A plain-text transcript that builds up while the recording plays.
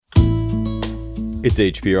It's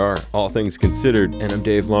HPR, All Things Considered, and I'm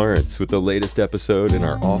Dave Lawrence with the latest episode in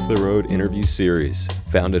our Off the Road interview series,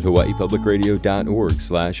 found at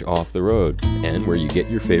hawaiipublicradio.org/off the road, and where you get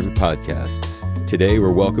your favorite podcasts. Today,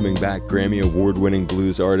 we're welcoming back Grammy Award-winning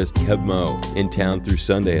blues artist Keb Mo, in town through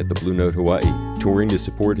Sunday at the Blue Note Hawaii, touring to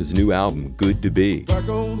support his new album, Good to Be. Back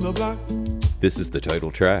on the block, This is the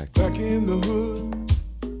title track. back in the hood,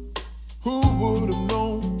 who would have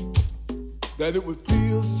known that it would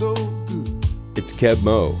feel so good? It's Keb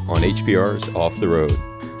Mo on HPR's Off the Road.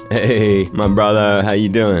 Hey, my brother, how you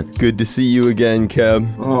doing? Good to see you again, Keb.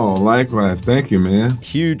 Oh, likewise. Thank you, man.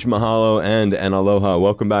 Huge mahalo and an aloha.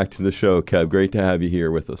 Welcome back to the show, Keb. Great to have you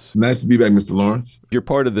here with us. Nice to be back, Mr. Lawrence. You're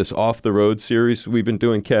part of this Off the Road series we've been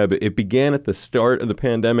doing, Keb. It began at the start of the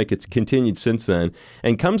pandemic. It's continued since then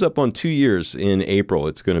and comes up on 2 years in April.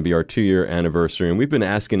 It's going to be our 2-year anniversary. And we've been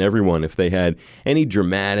asking everyone if they had any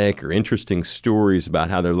dramatic or interesting stories about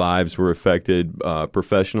how their lives were affected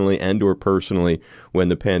professionally and or personally when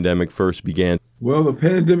the pandemic first began. Well, the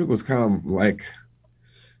pandemic was kind of like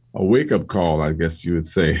a wake-up call, I guess you would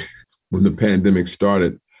say, when the pandemic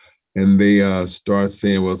started. And they start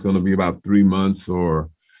saying, well, it's going to be about 3 months, or,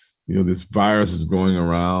 you know, this virus is going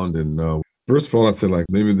around. And first of all, I said, like,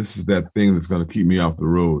 maybe this is that thing that's going to keep me off the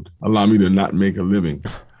road, allow me to not make a living.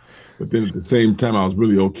 But then at the same time, I was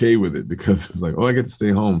really okay with it because it was like, oh, I get to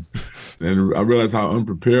stay home. And I realized how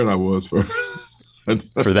unprepared I was for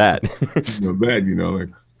that. Like,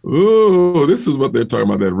 oh, this is what they're talking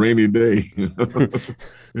about, that rainy day.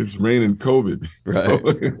 It's raining COVID.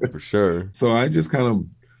 Right, for sure. So I just kind of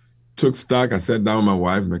took stock. I sat down with my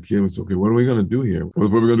wife and my kid and said, okay, what are we going to do here? What are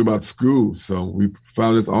we going to do about school? So we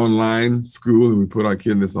found this online school and we put our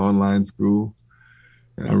kid in this online school.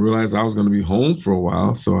 And I realized I was going to be home for a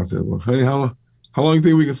while. So I said, well, honey, how long do you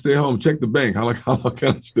think we can stay home? Check the bank. How long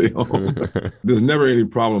can I stay home? There's never any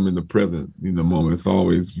problem in the present, in the moment. It's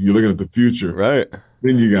always, you're looking at the future. Right.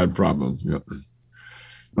 Then you got problems. Yeah.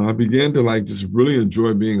 I began to just really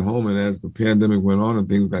enjoy being home. And as the pandemic went on and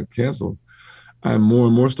things got canceled, I more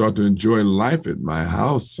and more started to enjoy life at my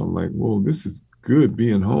house. So I'm like, whoa, this is good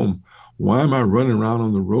being home. Why am I running around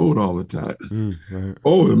on the road all the time? Right.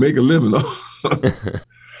 Oh, to make a living.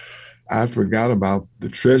 I forgot about the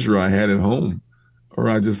treasure I had at home. Or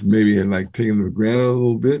I just maybe had taken it for granted a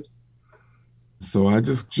little bit. So I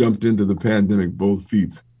just jumped into the pandemic, both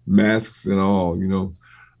feet, masks and all,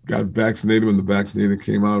 got vaccinated when the vaccinator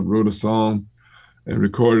came out, wrote a song and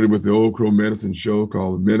recorded it with the Old Crow Medicine Show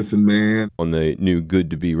called Medicine Man. On the new Good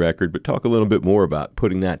to Be record, but talk a little bit more about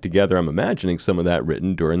putting that together. I'm imagining some of that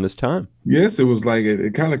written during this time. Yes, it was like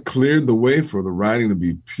it kind of cleared the way for the writing to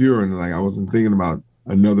be pure. And I wasn't thinking about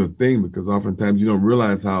another thing, because oftentimes you don't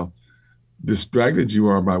realize how distracted you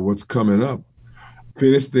are by what's coming up.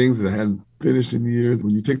 Finish things that I hadn't finished in years.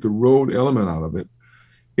 When you take the road element out of it,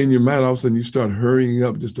 in your mind, all of a sudden you start hurrying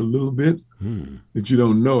up just a little bit that you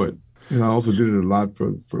don't know it. And I also did it a lot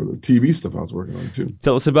for the TV stuff I was working on too.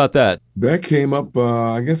 Tell us about that. That came up,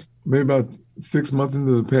 I guess, maybe about 6 months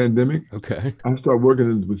into the pandemic. Okay. I started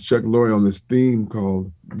working with Chuck Lorre on this theme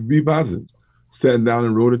called Be Positive. Sat down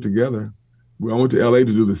and wrote it together. I went to LA to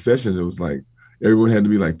do the session. It was like, everyone had to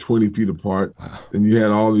be 20 feet apart. Wow. And you had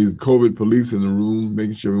all these COVID police in the room,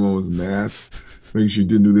 making sure everyone was masked, making sure you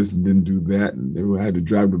didn't do this and didn't do that. And everyone had to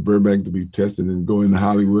drive to Burbank to be tested and go into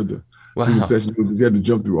Hollywood to do the session. You had to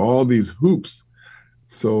jump through all these hoops.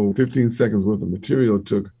 So 15 seconds worth of material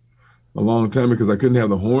took a long time because I couldn't have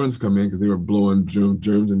the horns come in because they were blowing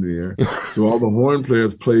germs in the air. So all the horn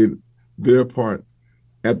players played their part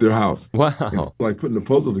at their house. Wow. It's like putting the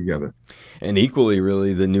puzzle together. And equally,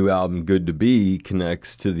 really, the new album, Good to Be,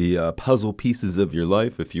 connects to the puzzle pieces of your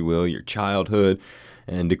life, if you will, your childhood,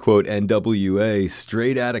 and to quote NWA,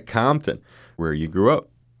 straight out of Compton, where you grew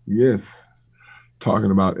up. Yes.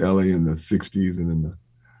 Talking about LA in the 60s and in the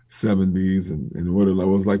 70s and what it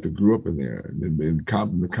was like to grow up in there, in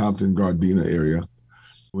Compton, the Compton Gardena area.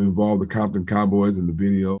 We involved the Compton Cowboys in the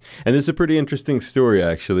video. And this is a pretty interesting story,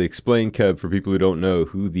 actually. Explain, Keb, for people who don't know,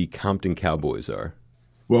 who the Compton Cowboys are.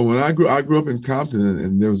 Well, when I grew up in Compton,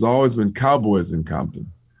 and there's always been cowboys in Compton,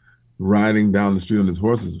 riding down the street on his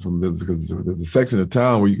horses because there's a section of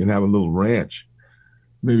town where you can have a little ranch,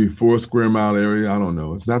 maybe 4 square mile area. I don't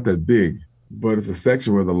know. It's not that big, but it's a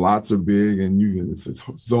section where the lots are big and it's a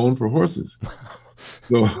zone for horses.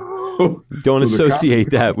 So don't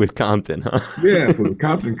associate that with Compton, huh? Yeah, so the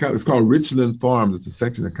Compton, it's called Richland Farms. It's a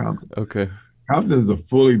section of Compton. Okay. Compton is a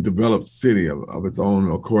fully developed city of its own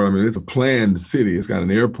accord. I mean, it's a planned city. It's got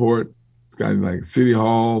an airport. It's got city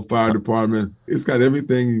hall, fire department. It's got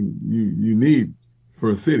everything you need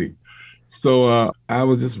for a city. So I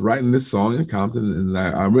was just writing this song in Compton, and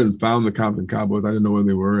I went and found the Compton Cowboys. I didn't know where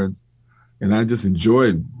they were, and I just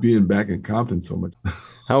enjoyed being back in Compton so much.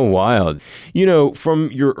 How wild. You know, from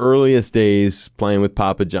your earliest days playing with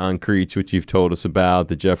Papa John Creech, which you've told us about,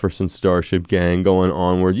 the Jefferson Starship Gang, going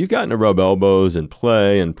onward, you've gotten to rub elbows and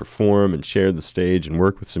play and perform and share the stage and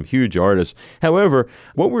work with some huge artists. However,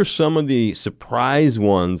 what were some of the surprise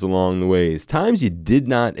ones along the ways? Times you did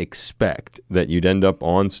not expect that you'd end up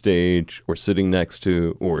on stage or sitting next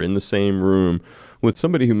to or in the same room with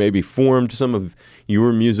somebody who maybe formed some of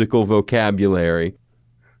your musical vocabulary.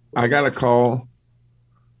 I got a call.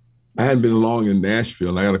 I hadn't been long in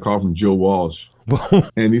Nashville. I got a call from Joe Walsh.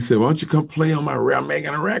 And he said, why don't you come play on my record? I'm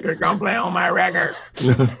making a record. Come play on my record.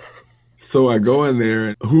 So I go in there.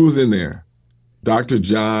 And who's in there? Dr.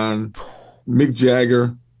 John, Mick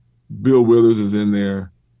Jagger, Bill Withers is in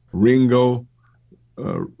there. Ringo,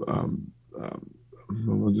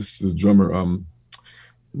 this is a drummer,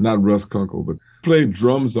 not Russ Kunkel, but played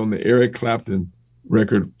drums on the Eric Clapton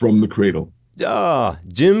record From the Cradle.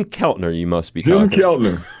 Jim Keltner, you must be Jim talking.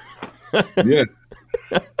 Keltner. Yes.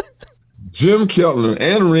 Jim Keltner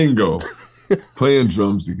and Ringo playing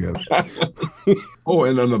drums together. Oh,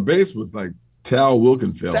 and on the bass was like Tal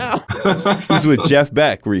Wilkenfeld. He was with Jeff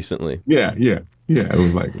Beck recently. Yeah. It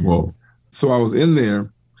was like, whoa. So I was in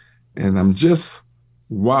there and I'm just,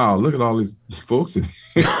 wow, look at all these folks.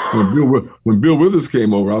 When Bill Withers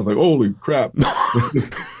came over, I was like, holy crap.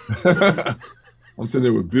 I'm sitting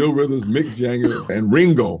there with Bill Withers, Mick Jagger, and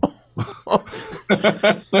Ringo.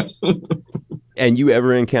 And you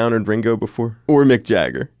ever encountered Ringo before? Or Mick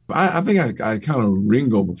Jagger? I think I encountered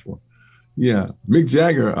Ringo before. Yeah. Mick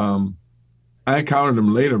Jagger, I encountered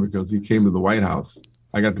him later because he came to the White House.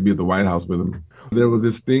 I got to be at the White House with him. There was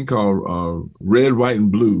this thing called Red, White,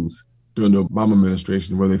 and Blues during the Obama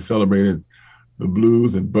administration where they celebrated the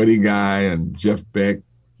blues, and Buddy Guy and Jeff Beck,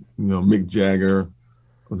 Mick Jagger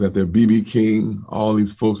was at there, B.B. King, all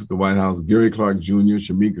these folks at the White House, Gary Clark Jr.,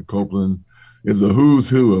 Shamika Copeland. Is a who's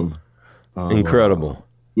who of incredible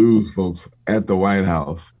blues folks at the White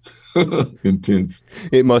House. Intense.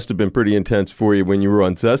 It must have been pretty intense for you when you were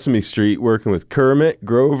on Sesame Street working with Kermit,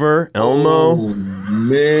 Grover, Elmo. Oh,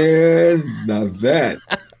 man, now that.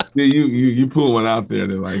 See, you pull one out there.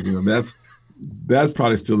 They're like, that's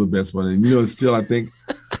probably still the best one. And still, I think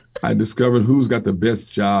I discovered who's got the best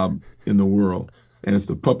job in the world. And it's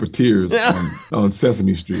the puppeteers on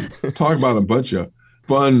Sesame Street. Talk about a bunch of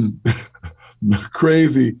fun,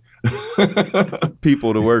 crazy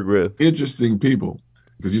people to work with. Interesting people.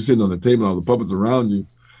 Because you're sitting on the table, all the puppets around you,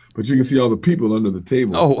 but you can see all the people under the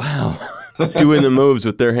table. Oh, wow. Doing the moves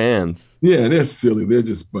with their hands. Yeah, they're silly.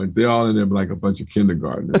 They're all in there like a bunch of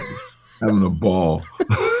kindergartners, just having a ball.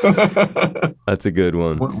 That's a good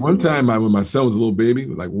one. One time when my son was a little baby,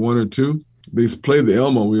 like 1 or 2, they played the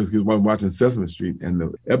Elmo. We was watching Sesame Street, and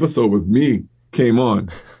the episode with me came on.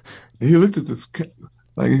 And he looked at this,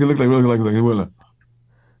 like he looked like he went like,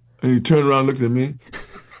 and he turned around, and looked at me,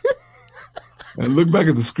 and looked back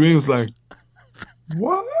at the screen. Was like,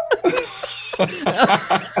 what?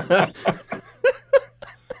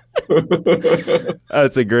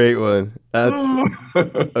 That's a great one. That's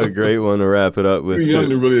a great one to wrap it up with. Too young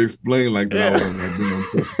to really explain like that.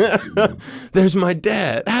 Yeah. There's my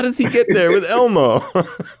dad. How does he get there with Elmo?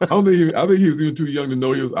 I think he was even too young to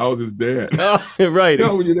know I was his dad. Oh, right.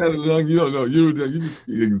 When you're that young, you don't know. You're just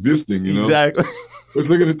existing, Exactly. But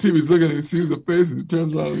look at the TV, he's looking and he sees the face and he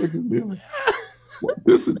turns around and looks at me like,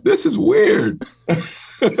 this is weird.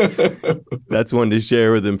 That's one to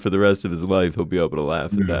share with him for the rest of his life. He'll be able to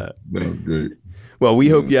laugh at that. That was great. Well, we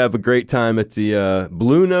hope you have a great time at the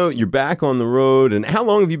Blue Note. You're back on the road. And how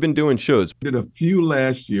long have you been doing shows? Did a few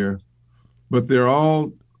last year, but they're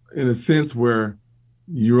all in a sense where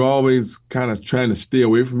you're always kind of trying to stay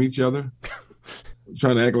away from each other,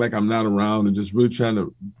 trying to act like I'm not around and just really trying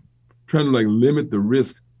to like limit the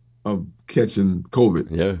risk of catching COVID.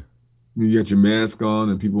 Yeah. You got your mask on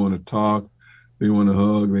and people want to talk. They want to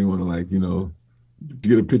hug. They want to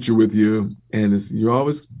get a picture with you. And you're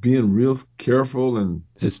always being real careful. And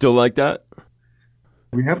is it still like that?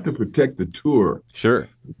 We have to protect the tour. Sure.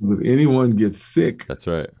 Because if anyone gets sick, that's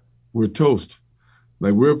right, we're toast.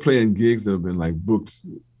 Like we're playing gigs that have been like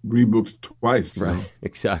rebooked twice. Right.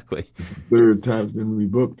 Exactly. The third time's been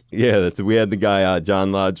rebooked. Yeah, we had the guy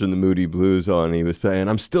John Lodge from the Moody Blues on. And he was saying,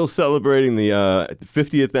 "I'm still celebrating the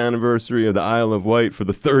 50th anniversary of the Isle of Wight for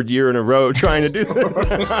the 3rd year in a row, trying to do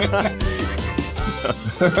this." So,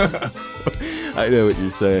 I know what you're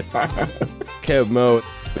saying. Kev Moe,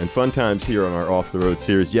 And fun times here on our Off the Road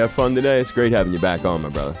series. Did you have fun today? It's great having you back on, my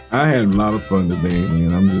brother. I had a lot of fun today,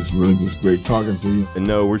 man. I'm just great talking to you. And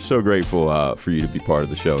no, we're so grateful for you to be part of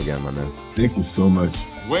the show again, my man. Thank you so much.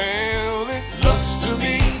 Well, it looks to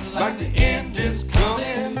me like the end is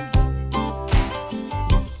coming.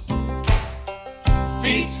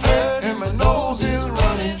 Feet's hurt and my nose is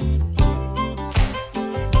running.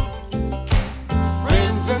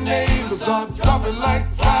 Friends and neighbors are dropping like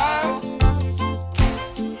flies.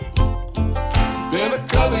 Better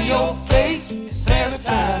cover your face,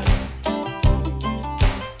 sanitize.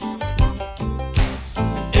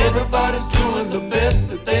 Everybody's doing the best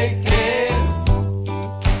that they can.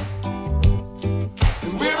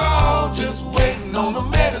 And we're all just waiting on the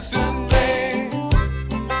medicine man.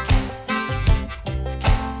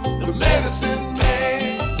 The medicine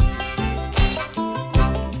man.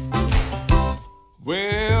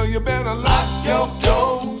 Well, you better lock your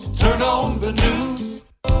doors, turn on the news.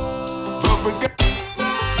 But we got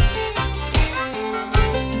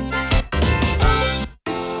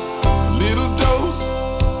a little dose,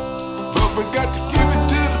 but we got to give it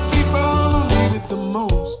to the people who need it the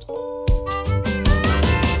most.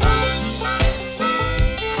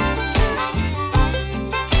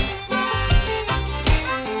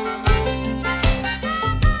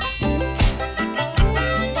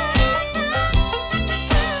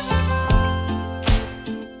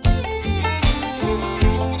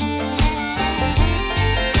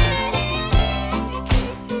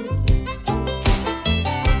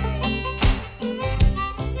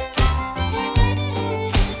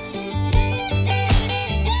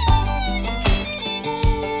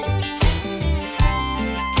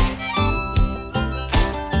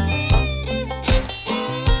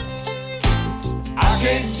 I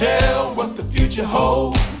can't tell what the future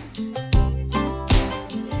holds.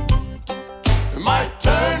 It might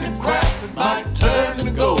turn to crap, it might turn to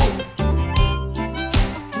gold.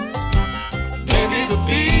 Maybe the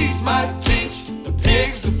bees might teach the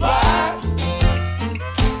pigs to fly.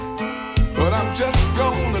 But I'm just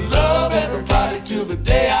gonna love everybody till the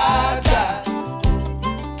day I die.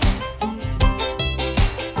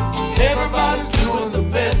 Everybody's doing the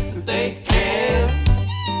best that they can.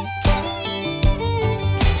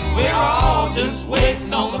 We're all just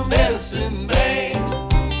waiting on the medicine man.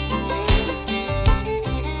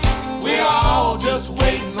 We're all just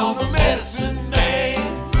waiting on the medicine